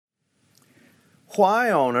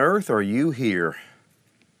Why on earth are you here?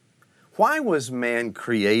 Why was man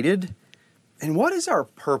created? And what is our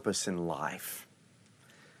purpose in life?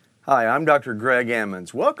 Hi, I'm Dr. Greg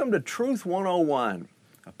Ammons. Welcome to Truth 101,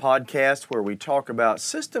 a podcast where we talk about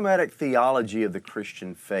systematic theology of the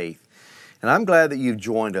Christian faith. And I'm glad that you've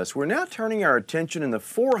joined us. We're now turning our attention in the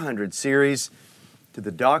 400 series to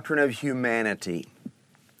the doctrine of humanity.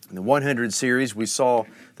 In the 100 series, we saw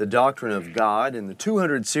the doctrine of God. In the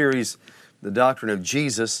 200 series, the doctrine of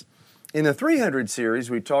Jesus. In the 300 series,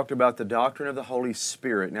 we talked about the doctrine of the Holy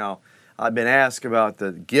Spirit. Now, I've been asked about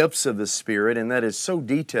the gifts of the Spirit, and that is so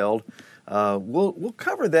detailed. We'll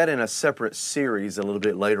cover that in a separate series a little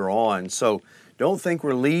bit later on. So don't think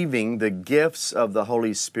we're leaving the gifts of the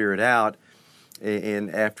Holy Spirit out and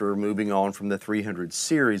after moving on from the 300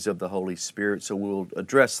 series of the Holy Spirit. So we'll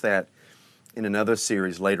address that in another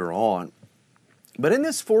series later on. But in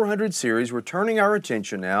this 400 series, we're turning our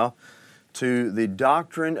attention now to the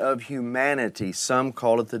doctrine of humanity. Some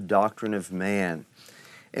call it the doctrine of man.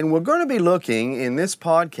 And we're going to be looking in this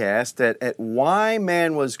podcast at why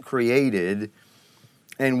man was created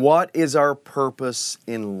and what is our purpose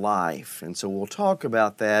in life. And so we'll talk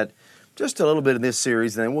about that just a little bit in this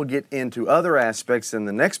series, and then we'll get into other aspects in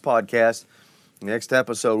the next podcast. Next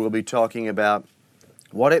episode, we'll be talking about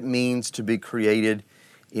what it means to be created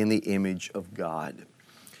in the image of God.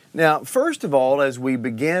 Now, first of all, as we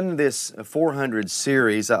begin this 400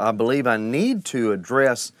 series, I believe I need to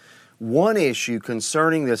address one issue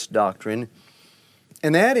concerning this doctrine,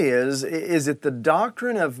 and that is it the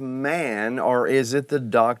doctrine of man or is it the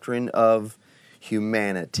doctrine of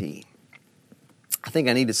humanity? I think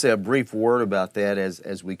I need to say a brief word about that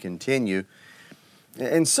as we continue.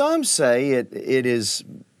 And some say it is.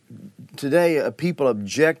 Today, people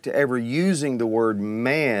object to ever using the word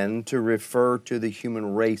man to refer to the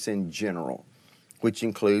human race in general, which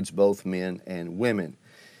includes both men and women.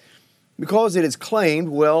 Because it is claimed,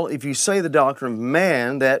 well, if you say the doctrine of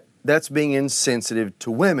man, that's being insensitive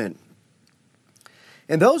to women.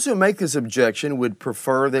 And those who make this objection would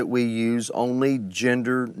prefer that we use only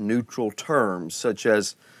gender-neutral terms, such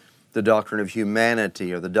as the doctrine of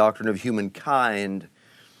humanity or the doctrine of humankind,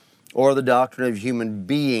 or the doctrine of human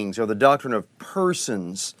beings, or the doctrine of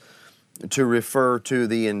persons, to refer to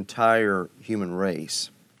the entire human race.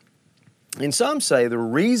 And some say the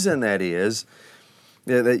reason that is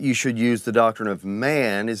that you should use the doctrine of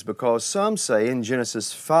man is because some say in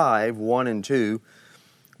Genesis 5, 1 and 2,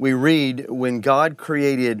 we read, when God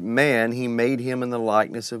created man, He made him in the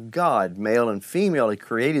likeness of God. Male and female, He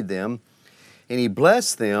created them, and He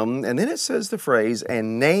blessed them. And then it says the phrase,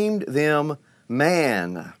 and named them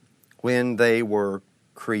man, when they were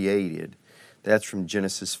created. That's from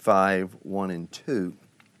Genesis 5, 1 and 2.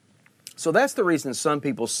 So that's the reason some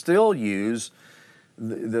people still use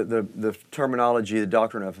the terminology, the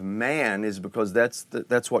doctrine of man, is because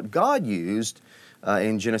that's what God used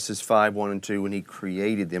in Genesis 5, 1 and 2 when He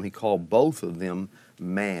created them. He called both of them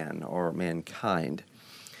man or mankind.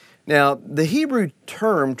 Now, the Hebrew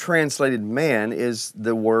term translated man is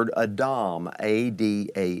the word Adam,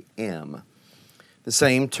 A-D-A-M. The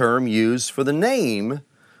same term used for the name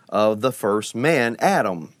of the first man,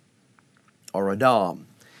 Adam, or Adam.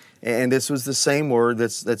 And this was the same word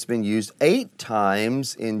that's been used 8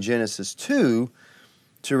 times in Genesis 2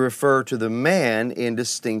 to refer to the man in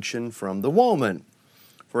distinction from the woman.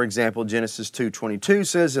 For example, Genesis 2:22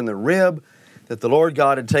 says, in the rib that the Lord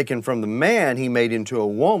God had taken from the man, He made into a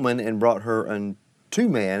woman and brought her unto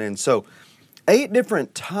man. And so 8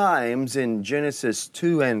 different times in Genesis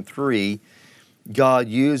 2 and 3, God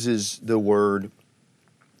uses the word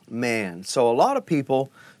man. So a lot of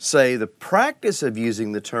people say the practice of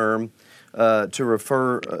using the term to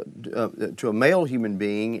refer to a male human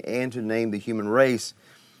being and to name the human race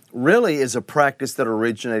really is a practice that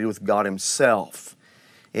originated with God Himself.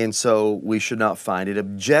 And so we should not find it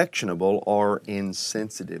objectionable or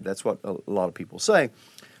insensitive. That's what a lot of people say.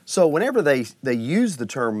 So whenever they use the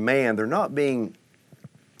term man, they're not being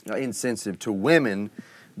insensitive to women.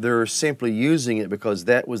 They're simply using it because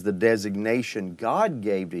that was the designation God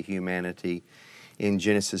gave to humanity in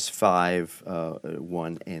Genesis 5,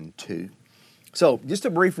 1 and 2. So just a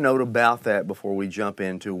brief note about that before we jump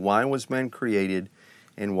into why was man created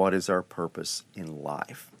and what is our purpose in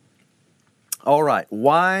life. All right,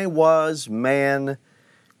 why was man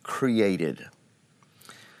created?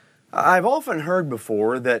 I've often heard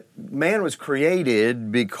before that man was created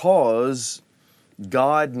because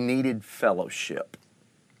God needed fellowship.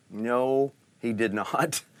 No, He did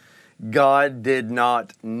not. God did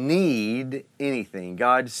not need anything.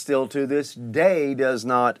 God still to this day does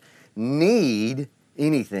not need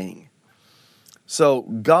anything. So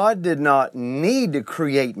God did not need to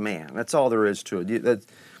create man. That's all there is to it.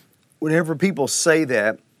 Whenever people say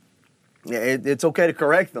that, it's okay to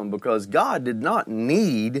correct them because God did not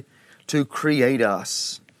need to create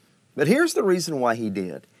us. But here's the reason why He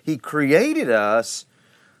did. He created us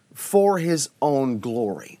for His own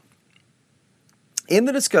glory. In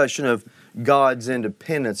the discussion of God's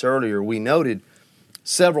independence earlier, we noted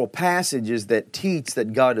several passages that teach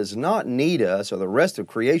that God does not need us or the rest of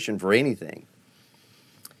creation for anything.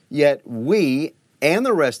 Yet we and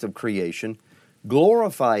the rest of creation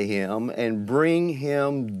glorify Him and bring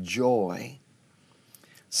Him joy.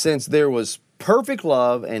 Since there was perfect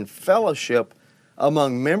love and fellowship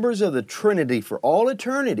among members of the Trinity for all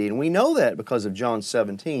eternity, and we know that because of John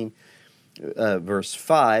 17, verse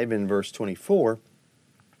 5 and verse 24,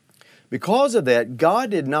 because of that, God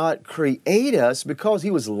did not create us because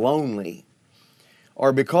He was lonely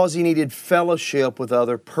or because He needed fellowship with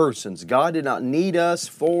other persons. God did not need us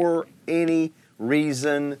for any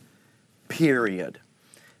reason, period.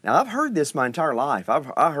 Now, I've heard this my entire life.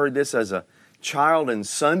 I heard this as a child in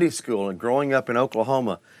Sunday school and growing up in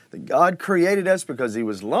Oklahoma, that God created us because He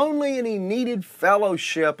was lonely and He needed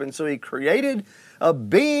fellowship, and so He created a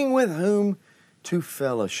being with whom to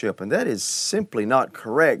fellowship. And that is simply not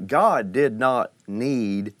correct. God did not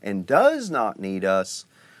need and does not need us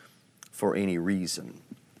for any reason.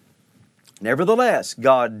 Nevertheless,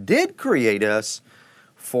 God did create us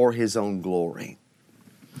for His own glory.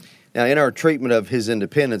 Now, in our treatment of His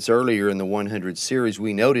independence earlier in the 100 series,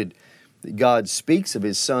 we noted that God speaks of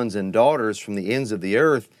His sons and daughters from the ends of the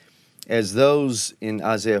earth as those in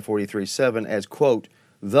Isaiah 43:7 as, quote,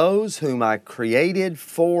 those whom I created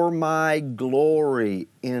for my glory,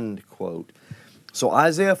 end quote. So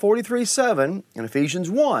Isaiah 43:7 and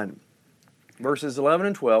Ephesians 1, verses 11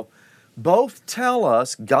 and 12, both tell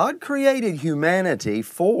us God created humanity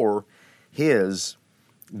for His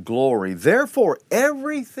glory. Therefore,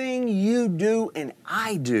 everything you do and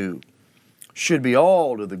I do should be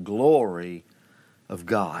all to the glory of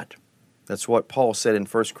God. That's what Paul said in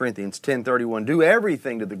 1 Corinthians 10:31. Do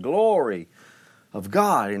everything to the glory of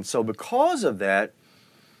God. And so because of that,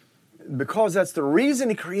 because that's the reason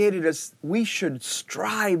He created us, we should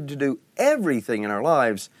strive to do everything in our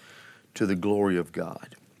lives to the glory of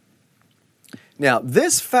God. Now,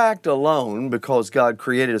 this fact alone, because God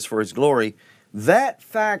created us for His glory, that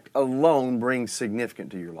fact alone brings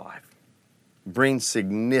significance to your life. Brings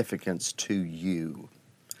significance to you.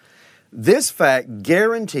 This fact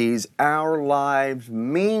guarantees our lives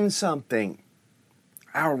mean something.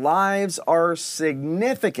 Our lives are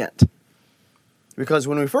significant. Because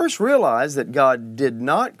when we first realize that God did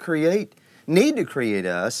not need to create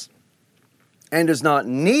us and does not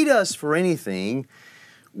need us for anything,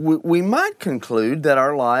 we might conclude that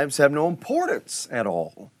our lives have no importance at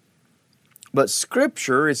all. But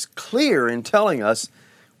Scripture is clear in telling us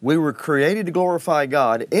we were created to glorify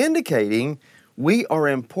God, indicating we are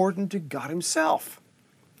important to God Himself.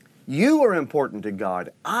 You are important to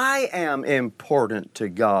God. I am important to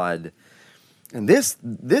God. And this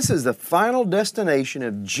is the final destination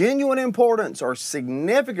of genuine importance or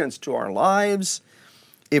significance to our lives.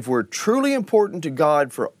 If we're truly important to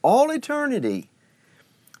God for all eternity,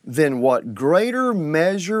 then what greater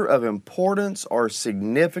measure of importance or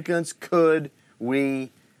significance could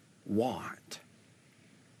we want?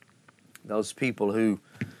 Those people who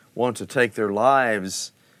want to take their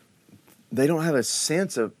lives, they don't have a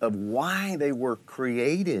sense of why they were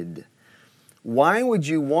created. Why would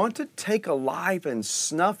you want to take a life and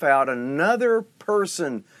snuff out another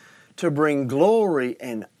person to bring glory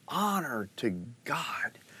and honor to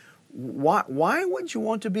God? Why would you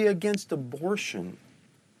want to be against abortion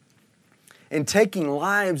and taking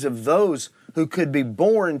lives of those who could be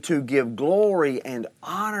born to give glory and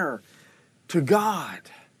honor to God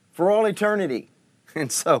for all eternity?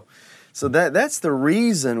 And so that's the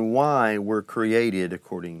reason why we're created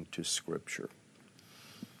according to Scripture.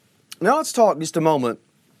 Now let's talk just a moment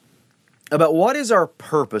about what is our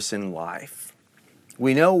purpose in life.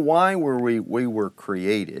 We know why we were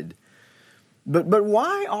created, but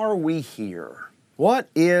why are we here? What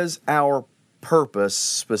is our purpose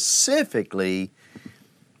specifically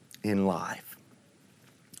in life?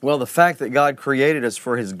 Well, the fact that God created us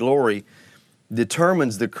for His glory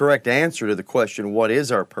determines the correct answer to the question, what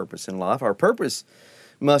is our purpose in life? Our purpose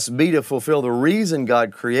must be to fulfill the reason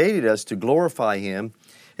God created us, to glorify Him.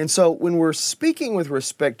 And so when we're speaking with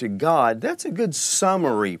respect to God, that's a good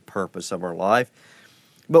summary purpose of our life.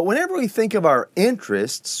 But whenever we think of our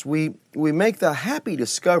interests, we make the happy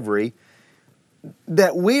discovery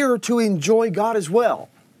that we are to enjoy God as well,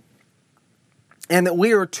 and that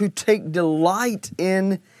we are to take delight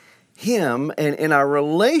in Him and in our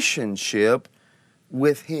relationship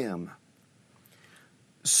with Him.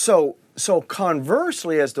 So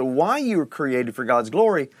conversely, as to why you were created for God's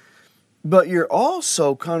glory, but you're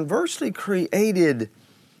also conversely created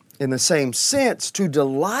in the same sense to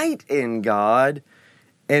delight in God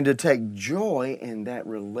and to take joy in that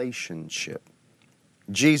relationship.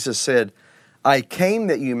 Jesus said, I came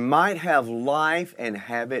that you might have life and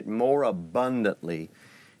have it more abundantly,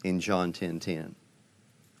 in John 10:10.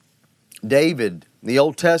 David, in the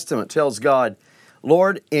Old Testament, tells God,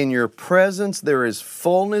 Lord, in your presence there is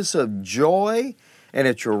fullness of joy, and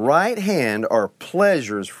at your right hand are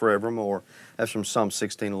pleasures forevermore. That's from Psalm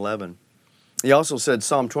 16:11. He also said,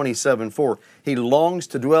 Psalm 27:4, He longs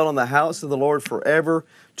to dwell in the house of the Lord forever,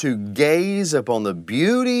 to gaze upon the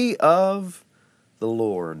beauty of the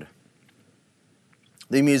Lord.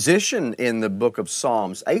 The musician in the book of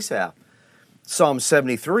Psalms, Asaph, Psalm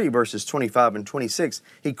 73, verses 25 and 26,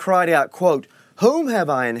 he cried out, quote, Whom have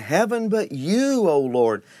I in heaven but you, O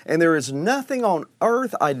Lord? And there is nothing on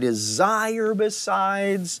earth I desire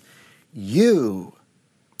besides you.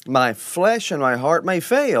 My flesh and my heart may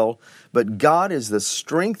fail, but God is the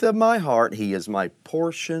strength of my heart. He is my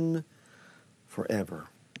portion forever.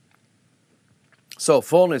 So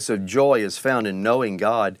fullness of joy is found in knowing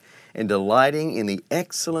God and delighting in the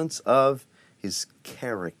excellence of His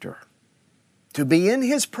character. To be in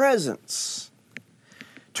His presence,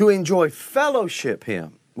 to enjoy fellowship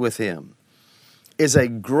with Him, is a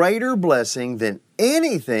greater blessing than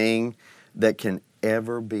anything that can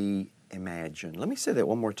ever be imagined. Let me say that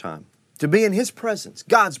one more time. To be in His presence,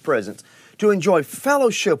 God's presence, to enjoy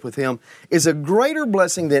fellowship with Him is a greater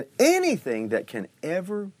blessing than anything that can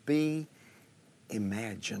ever be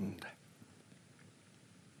imagined.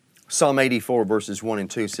 Psalm 84 verses 1 and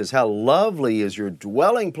 2 says, How lovely is your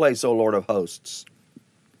dwelling place, O Lord of hosts.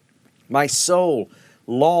 My soul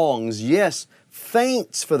longs, yes,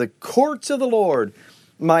 faints for the courts of the Lord.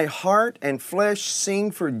 My heart and flesh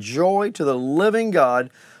sing for joy to the living God,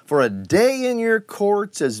 for a day in your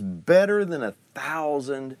courts is better than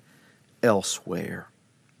 1,000 elsewhere.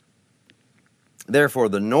 Therefore,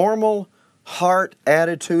 the normal heart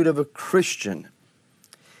attitude of a Christian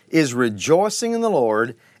is rejoicing in the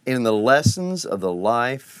Lord and in the lessons of the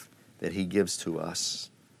life that He gives to us.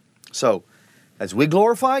 So, as we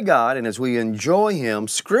glorify God and as we enjoy Him,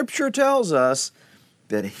 Scripture tells us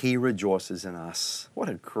that He rejoices in us. What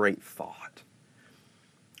a great thought.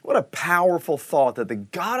 What a powerful thought that the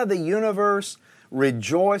God of the universe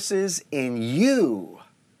rejoices in you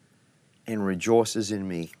and rejoices in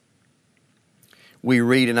me. We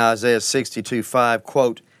read in Isaiah 62:5,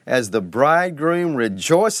 quote, As the bridegroom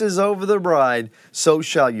rejoices over the bride, so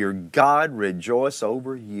shall your God rejoice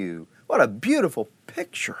over you. What a beautiful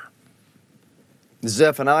picture.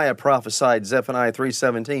 Zephaniah prophesied, Zephaniah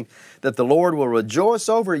 3:17, that the Lord will rejoice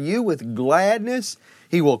over you with gladness.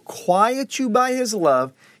 He will quiet you by His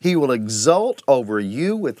love. He will exult over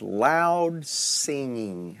you with loud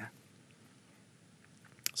singing.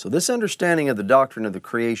 So this understanding of the doctrine of the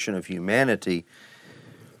creation of humanity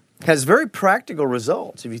has very practical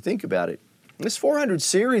results if you think about it. This 400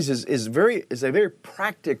 series is a very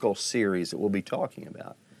practical series that we'll be talking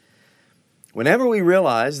about. Whenever we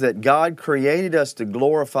realize that God created us to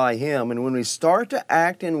glorify Him, and when we start to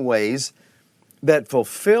act in ways that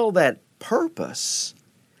fulfill that purpose,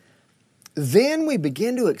 then we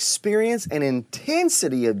begin to experience an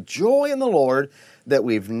intensity of joy in the Lord that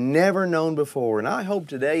we've never known before. And I hope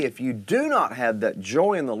today, if you do not have that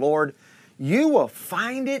joy in the Lord, you will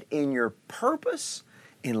find it in your purpose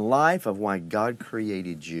in life of why God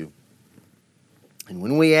created you. And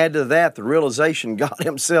when we add to that the realization God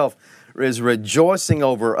Himself is rejoicing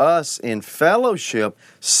over us in fellowship,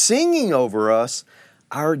 singing over us,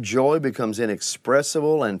 our joy becomes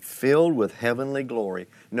inexpressible and filled with heavenly glory.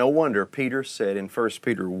 No wonder Peter said in 1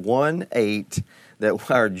 Peter 1:8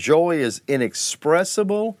 that our joy is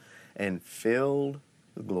inexpressible and filled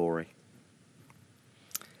with glory.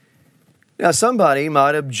 Now, somebody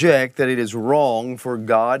might object that it is wrong for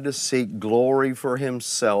God to seek glory for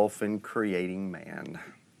Himself in creating man.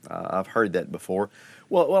 I've heard that before.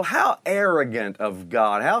 Well, how arrogant of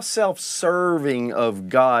God, how self-serving of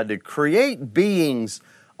God to create beings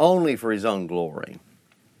only for His own glory.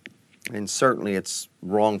 And certainly it's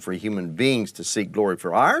wrong for human beings to seek glory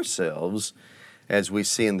for ourselves, as we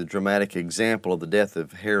see in the dramatic example of the death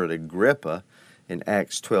of Herod Agrippa in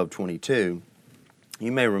Acts 12:22.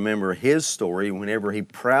 You may remember his story whenever he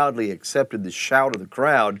proudly accepted the shout of the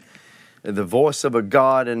crowd, the voice of a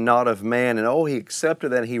God and not of man. And he accepted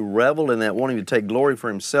that. He reveled in that, wanting to take glory for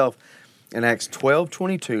himself. And Acts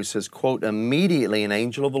 12:22 says, quote, Immediately an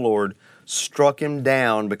angel of the Lord struck him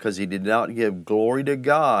down because he did not give glory to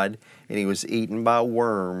God, and he was eaten by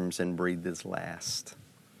worms and breathed his last.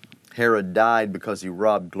 Herod died because he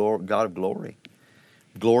robbed God of glory.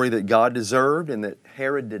 Glory that God deserved and that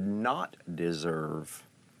Herod did not deserve.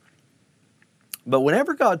 But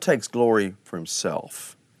whenever God takes glory for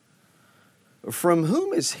himself, from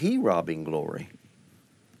whom is he robbing glory?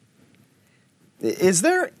 Is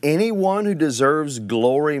there anyone who deserves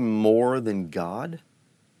glory more than God?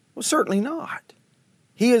 Well, certainly not.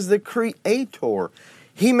 He is the Creator.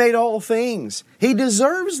 He made all things. He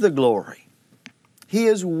deserves the glory. He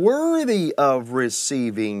is worthy of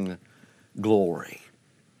receiving glory.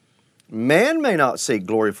 Man may not seek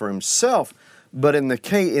glory for himself, but in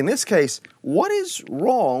this case, what is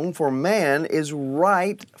wrong for man is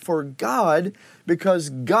right for God, because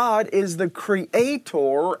God is the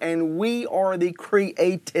Creator and we are the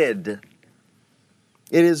created.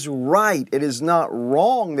 It is right, it is not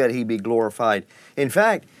wrong that He be glorified. In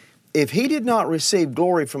fact, if He did not receive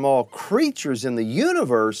glory from all creatures in the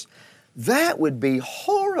universe, that would be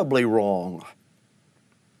horribly wrong.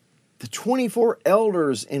 The 24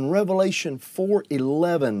 elders in Revelation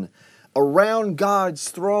 4:11 around God's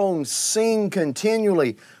throne sing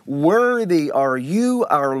continually, "Worthy are you,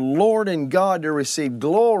 our Lord and God, to receive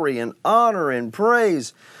glory and honor and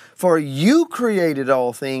praise. For you created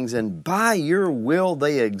all things, and by your will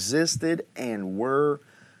they existed and were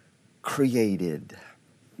created."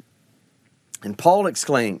 And Paul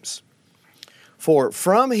exclaims, "For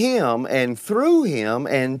from Him and through Him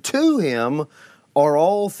and to Him are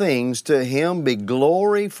all things. To Him be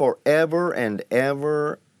glory forever and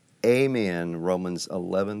ever. Amen." Romans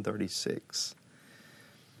 11:36.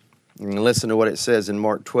 And listen to what it says in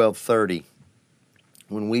Mark 12:30.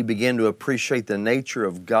 When we begin to appreciate the nature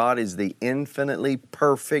of God as the infinitely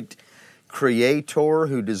perfect Creator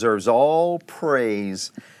who deserves all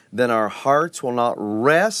praise, then our hearts will not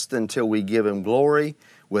rest until we give Him glory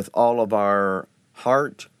with all of our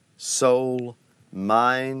heart, soul,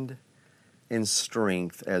 mind, and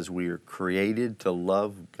strength, as we are created to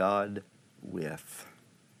love God with.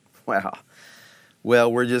 Wow.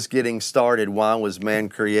 Well, we're just getting started. Why was man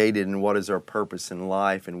created and what is our purpose in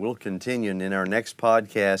life? And we'll continue in our next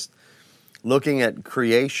podcast looking at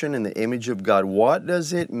creation in the image of God. What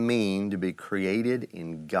does it mean to be created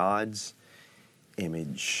in God's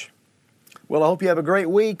image? Well, I hope you have a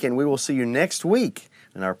great week, and we will see you next week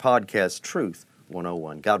in our podcast, Truth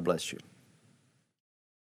 101. God bless you.